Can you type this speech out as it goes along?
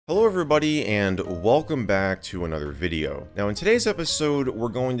Hello everybody and welcome back to another video. Now in today's episode we're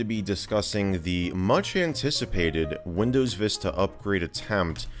going to be discussing the much anticipated Windows Vista upgrade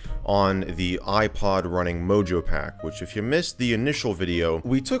attempt on the iPod running MojoPac, which if you missed the initial video,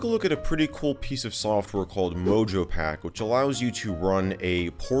 we took a look at a pretty cool piece of software called MojoPac, which allows you to run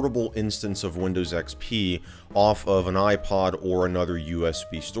a portable instance of Windows XP off of an iPod or another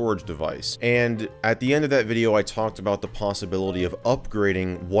USB storage device. And at the end of that video, I talked about the possibility of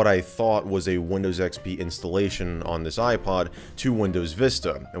upgrading what I thought was a Windows XP installation on this iPod to Windows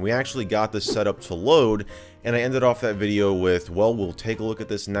Vista. And we actually got this set up to load, and I ended off that video with, well, we'll take a look at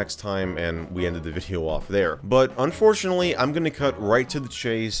this next time, and we ended the video off there. But unfortunately, I'm going to cut right to the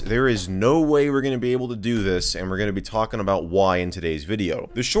chase. There is no way we're going to be able to do this, and we're going to be talking about why in today's video.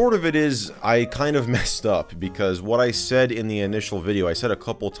 The short of it is, I kind of messed up, because what I said in the initial video, I said a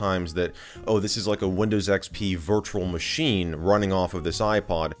couple times that, oh, this is like a Windows XP virtual machine running off of this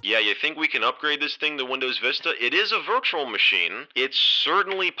iPod. Yeah, you think we can upgrade this thing to Windows Vista? It is a virtual machine. It's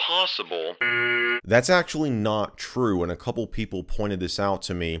certainly possible. That's actually not true, and a couple people pointed this out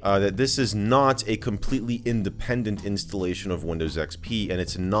to me, that this is not a completely independent installation of Windows XP, and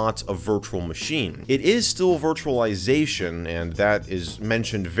it's not a virtual machine. It is still virtualization, and that is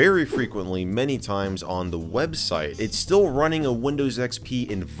mentioned very frequently, many times on the website. It's still running a Windows XP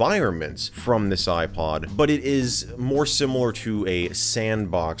environment from this iPod, but it is more similar to a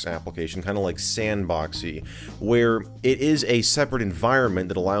sandbox application, kind of like Sandboxy, where it is a separate environment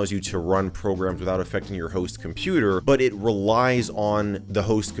that allows you to run programs without affecting your host computer, but it relies on the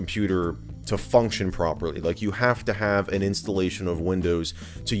host computer to function properly. Like, you have to have an installation of Windows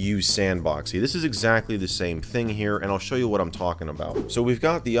to use Sandboxy. This is exactly the same thing here, and I'll show you what I'm talking about. So we've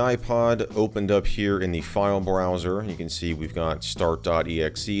got the iPod opened up here in the file browser. You can see we've got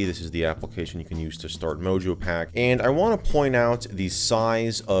start.exe. This is the application you can use to start MojoPac. And I want to point out the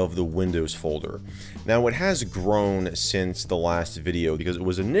size of the Windows folder. Now, it has grown since the last video because it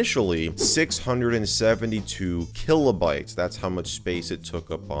was initially 672 kilobytes. That's how much space it took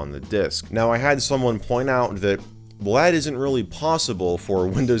up on the disk. Now, I had someone point out that, well, that isn't really possible for a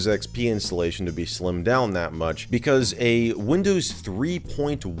Windows XP installation to be slimmed down that much, because a Windows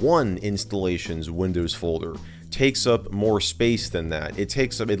 3.1 installation's Windows folder takes up more space than that. It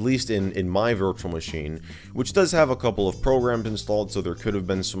takes up, at least in my virtual machine, which does have a couple of programs installed, so there could have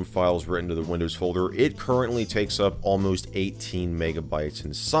been some files written to the Windows folder. It currently takes up almost 18 megabytes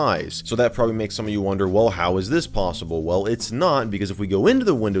in size. So that probably makes some of you wonder, well, how is this possible? Well, it's not, because if we go into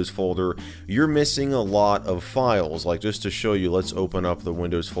the Windows folder, you're missing a lot of files. Like, just to show you, let's open up the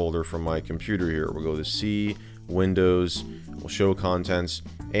Windows folder from my computer here. We'll go to C, Windows, we'll show contents,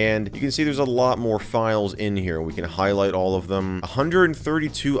 and you can see there's a lot more files in here. We can highlight all of them.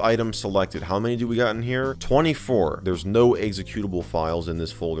 132 items selected. How many do we got in here? 24. There's no executable files in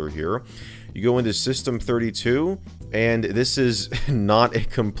this folder here. You go into System32, and this is not a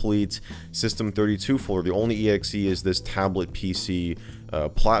complete System32 folder. The only exe is this tablet PC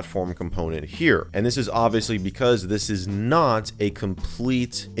platform component here. And this is obviously because this is not a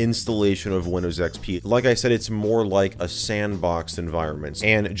complete installation of Windows XP. Like I said, it's more like a sandboxed environment.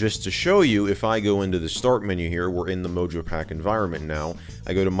 And just to show you, if I go into the start menu here, we're in the MojoPac environment now.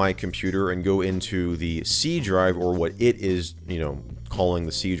 I go to my computer and go into the C drive, or what it is, you know, calling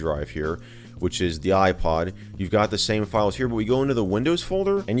the C drive here, which is the iPod. You've got the same files here, but we go into the Windows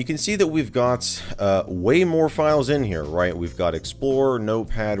folder, and you can see that we've got way more files in here, right? We've got Explorer,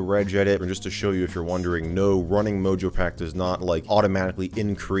 Notepad, Regedit, and just to show you if you're wondering, no, running MojoPac does not like automatically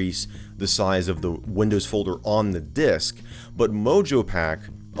increase the size of the Windows folder on the disk, but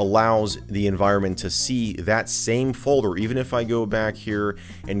MojoPac allows the environment to see that same folder. Even if I go back here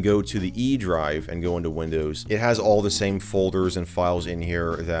and go to the E drive and go into Windows, it has all the same folders and files in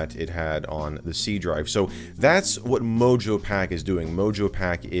here that it had on the C drive. So that's what MojoPac is doing.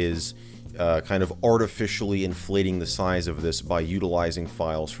 MojoPac is kind of artificially inflating the size of this by utilizing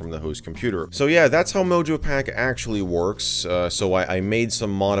files from the host computer. So yeah, that's how MojoPac actually works. So I made some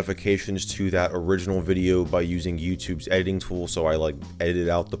modifications to that original video by using YouTube's editing tool. So I like edited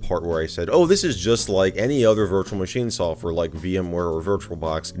out the part where I said, oh, this is just like any other virtual machine software like VMware or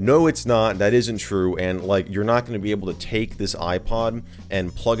VirtualBox. No, it's not. That isn't true. And like, you're not going to be able to take this iPod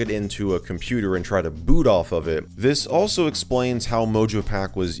and plug it into a computer and try to boot off of it. This also explains how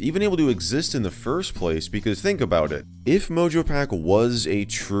MojoPac was even able to exist in the first place, because think about it. If MojoPac was a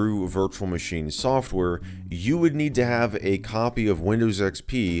true virtual machine software, you would need to have a copy of Windows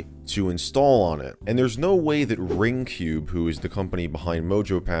XP to install on it. And there's no way that Ringcube, who is the company behind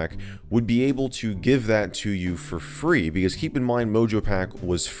MojoPac, would be able to give that to you for free, because keep in mind MojoPac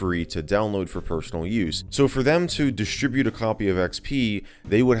was free to download for personal use. So for them to distribute a copy of XP,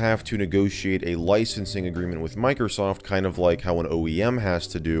 they would have to negotiate a licensing agreement with Microsoft, kind of like how an OEM has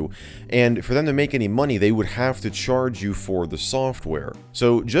to do, and for them to make any money, they would have to charge you for the software.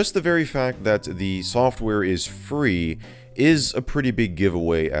 So just the very fact that the software is free is a pretty big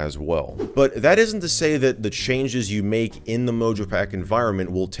giveaway as well. But that isn't to say that the changes you make in the MojoPac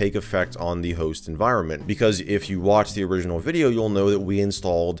environment will take effect on the host environment, because if you watch the original video, you'll know that we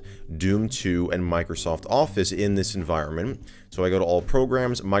installed Doom 2 and Microsoft Office in this environment. So I go to all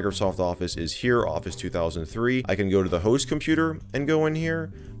programs, Microsoft Office is here, Office 2003. I can go to the host computer and go in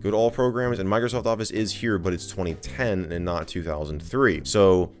here, go to all programs, and Microsoft Office is here, but it's 2010 and not 2003.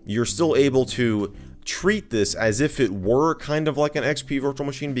 So you're still able to treat this as if it were kind of like an XP virtual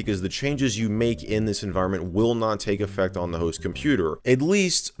machine, because the changes you make in this environment will not take effect on the host computer. At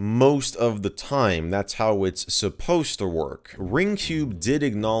least most of the time, that's how it's supposed to work. Ringcube did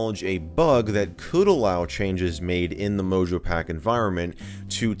acknowledge a bug that could allow changes made in the MojoPac environment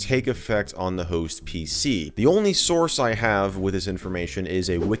to take effect on the host PC. The only source I have with this information is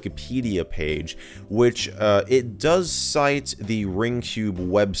a Wikipedia page, which it does cite the Ringcube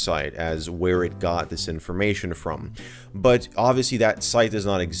website as where it got this information from, but obviously that site does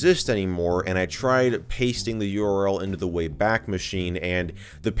not exist anymore, and I tried pasting the URL into the Wayback Machine, and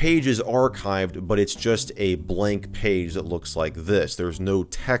the page is archived, but it's just a blank page that looks like this. There's no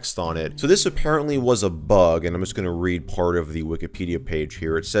text on it. So this apparently was a bug, and I'm just going to read part of the Wikipedia page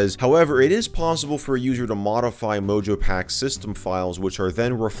here. It says, however, it is possible for a user to modify MojoPac system files, which are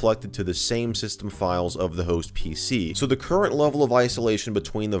then reflected to the same system files of the host PC. So the current level of isolation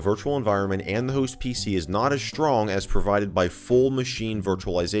between the virtual environment and the host PC is not as strong as provided by full machine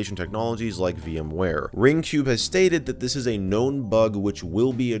virtualization technologies like VMware. Ringcube has stated that this is a known bug which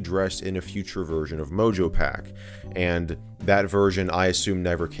will be addressed in a future version of MojoPac, and that version, I assume,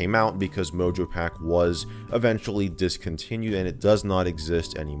 never came out because MojoPac was eventually discontinued and it does not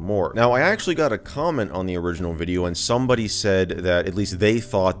exist anymore. Now, I actually got a comment on the original video, and somebody said that at least they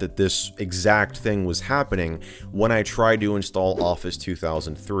thought that this exact thing was happening when I tried to install Office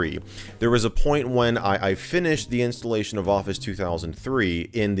 2003. There was a point when I finished the installation of Office 2003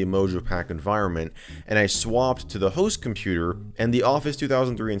 in the MojoPac environment, and I swapped to the host computer, and the Office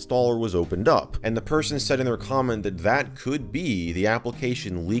 2003 installer was opened up. And the person said in their comment that that could be the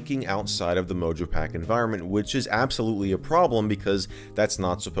application leaking outside of the MojoPac environment, which is absolutely a problem because that's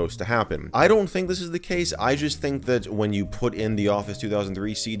not supposed to happen. I don't think this is the case. I just think that when you put in the Office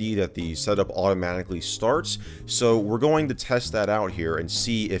 2003 CD that the setup automatically starts. So we're going to test that out here and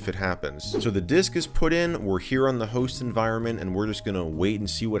see if it happens. So the disk is put in, we're here on the host environment, and we're just gonna wait and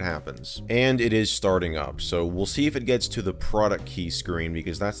see what happens. And it is starting up. So we'll see if it gets to the product key screen,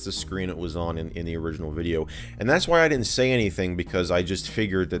 because that's the screen it was on in the original video. And that's why I didn't say anything, because I just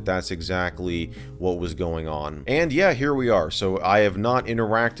figured that that's exactly what was going on. And yeah, here we are. So I have not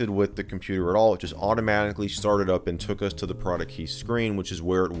interacted with the computer at all. It just automatically started up and took us to the product key screen, which is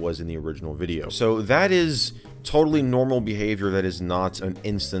where it was in the original video. So that is totally normal behavior. That is not an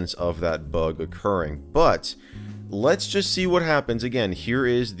instance of that bug occurring. But let's just see what happens. Again, here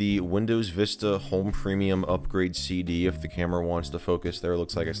is the Windows Vista Home Premium Upgrade CD. If the camera wants to focus there, it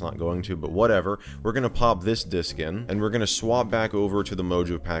looks like it's not going to, but whatever. We're going to pop this disk in, and we're going to swap back over to the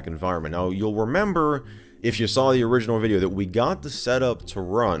MojoPac environment. Now, you'll remember, if you saw the original video, that we got the setup to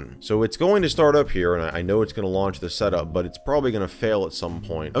run. So it's going to start up here, and I know it's going to launch the setup, but it's probably going to fail at some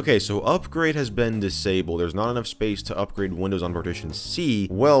point. Okay, so upgrade has been disabled. There's not enough space to upgrade Windows on partition C.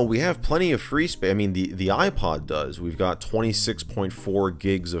 Well, we have plenty of free space. I mean, the iPod does. We've got 26.4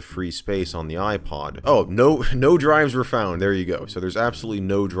 gigs of free space on the iPod. Oh, no drives were found. There you go. So there's absolutely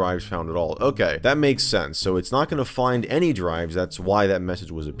no drives found at all. Okay, that makes sense. So it's not going to find any drives. That's why that message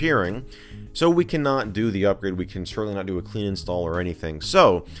was appearing. So we cannot do the upgrade. We can certainly not do a clean install or anything.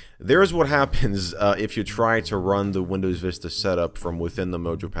 So there's what happens if you try to run the Windows Vista setup from within the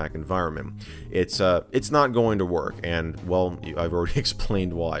MojoPac environment. It's not going to work, and well, I've already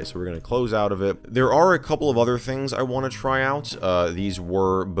explained why. So we're going to close out of it. There are a couple of other things I want to try out. These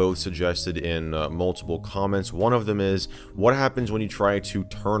were both suggested in multiple comments. One of them is, what happens when you try to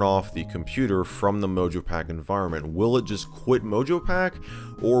turn off the computer from the MojoPac environment? Will it just quit MojoPac,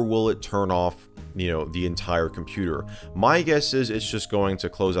 or will it turn off, you know, the entire computer? My guess is it's just going to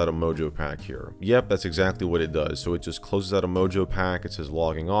close out of MojoPac here. Yep, that's exactly what it does. So it just closes out of MojoPac, it says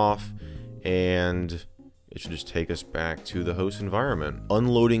logging off, and it should just take us back to the host environment.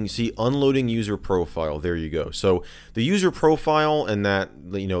 Unloading, see, unloading user profile, there you go. So the user profile and that,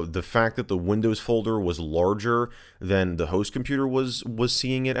 you know, the fact that the Windows folder was larger than the host computer was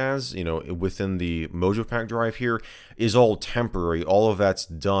seeing it as, you know, within the MojoPac drive here is all temporary. All of that's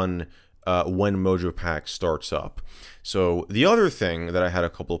done when MojoPac starts up. So the other thing that I had a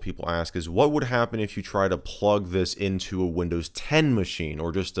couple of people ask is what would happen if you try to plug this into a Windows 10 machine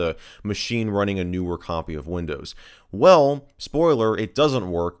or just a machine running a newer copy of Windows? Well, spoiler, it doesn't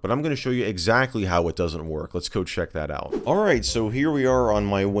work, but I'm going to show you exactly how it doesn't work. Let's go check that out. Alright, so here we are on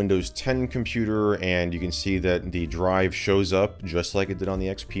my Windows 10 computer, and you can see that the drive shows up just like it did on the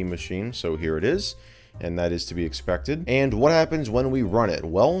XP machine. So here it is, and that is to be expected. And what happens when we run it?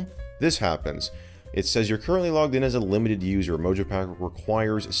 Well, this happens. It says you're currently logged in as a limited user. MojoPac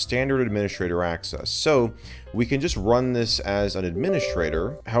requires standard administrator access. So we can just run this as an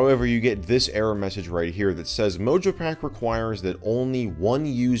administrator. However, you get this error message right here that says MojoPac requires that only one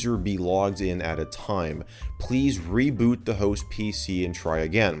user be logged in at a time. Please reboot the host PC and try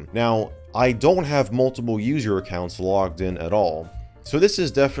again. Now, I don't have multiple user accounts logged in at all. So this is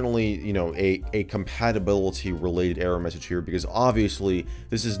definitely, you know, a compatibility related error message here, because obviously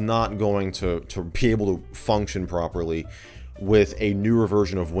this is not going to be able to function properly with a newer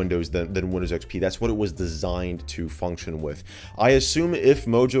version of Windows than Windows XP. That's what it was designed to function with. I assume if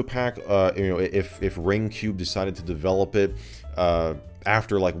MojoPac, you know, if RingCube decided to develop it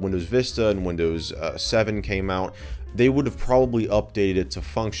after like Windows Vista and Windows 7 came out, they would have probably updated it to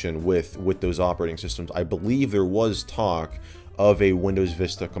function with those operating systems. I believe there was talk of a Windows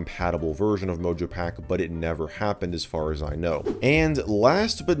Vista compatible version of MojoPac, but it never happened as far as I know. And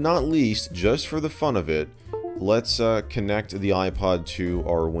last but not least, just for the fun of it, let's connect the iPod to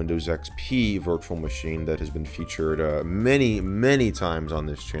our Windows XP virtual machine that has been featured many times on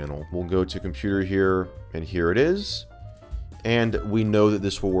this channel. We'll go to computer here, and here it is. And we know that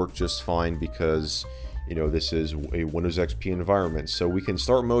this will work just fine because, you know, this is a Windows XP environment. So we can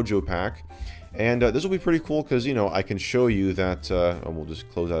start MojoPac. And this will be pretty cool because, you know, I can show you that, and we'll just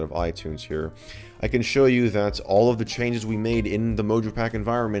close out of iTunes here. I can show you that all of the changes we made in the MojoPac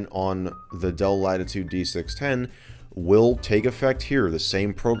environment on the Dell Latitude D610 will take effect here. The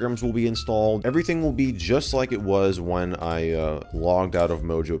same programs will be installed. Everything will be just like it was when I logged out of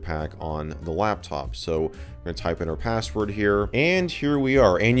MojoPac on the laptop. So we're going to type in our password here, and here we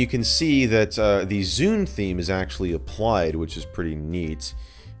are. And you can see that the Zune theme is actually applied, which is pretty neat.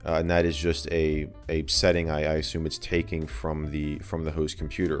 And that is just a setting I assume it's taking from the host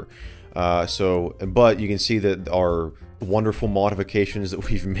computer. But you can see that our wonderful modifications that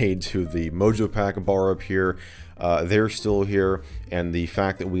we've made to the MojoPac bar up here, they're still here, and the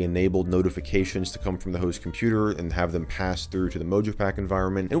fact that we enabled notifications to come from the host computer and have them pass through to the MojoPac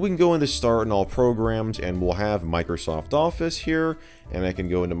environment. And we can go into Start and All Programs, and we'll have Microsoft Office here, and I can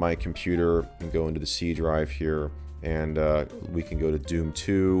go into my computer and go into the C drive here. And we can go to Doom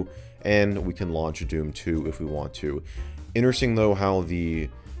 2, and we can launch Doom 2 if we want to. Interesting, though, how the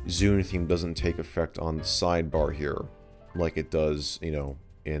Zune theme doesn't take effect on the sidebar here, like it does, you know,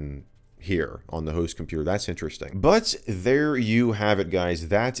 in here on the host computer. That's interesting. But there you have it, guys.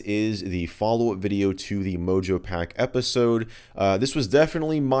 That is the follow-up video to the MojoPac episode. This was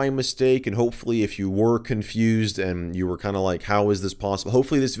definitely my mistake, and hopefully if you were confused and you were kind of like, how is this possible?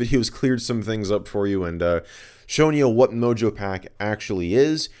 Hopefully this video has cleared some things up for you and showing you what MojoPac actually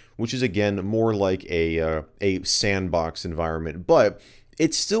is, which is, again, more like a sandbox environment. But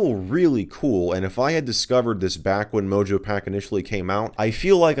it's still really cool, and if I had discovered this back when MojoPac initially came out, I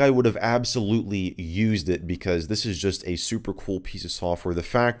feel like I would have absolutely used it, because this is just a super cool piece of software. The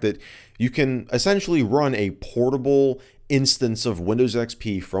fact that you can essentially run a portable instance of Windows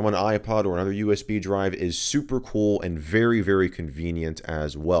XP from an iPod or another USB drive is super cool and very convenient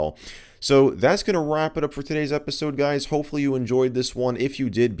as well. So that's going to wrap it up for today's episode, guys. Hopefully you enjoyed this one. If you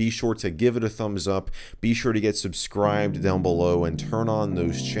did, be sure to give it a thumbs up. Be sure to get subscribed down below and turn on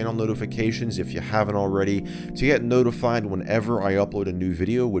those channel notifications if you haven't already to get notified whenever I upload a new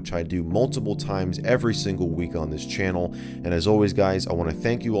video, which I do multiple times every single week on this channel. And as always, guys, I want to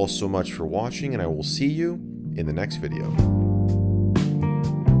thank you all so much for watching, and I will see you in the next video.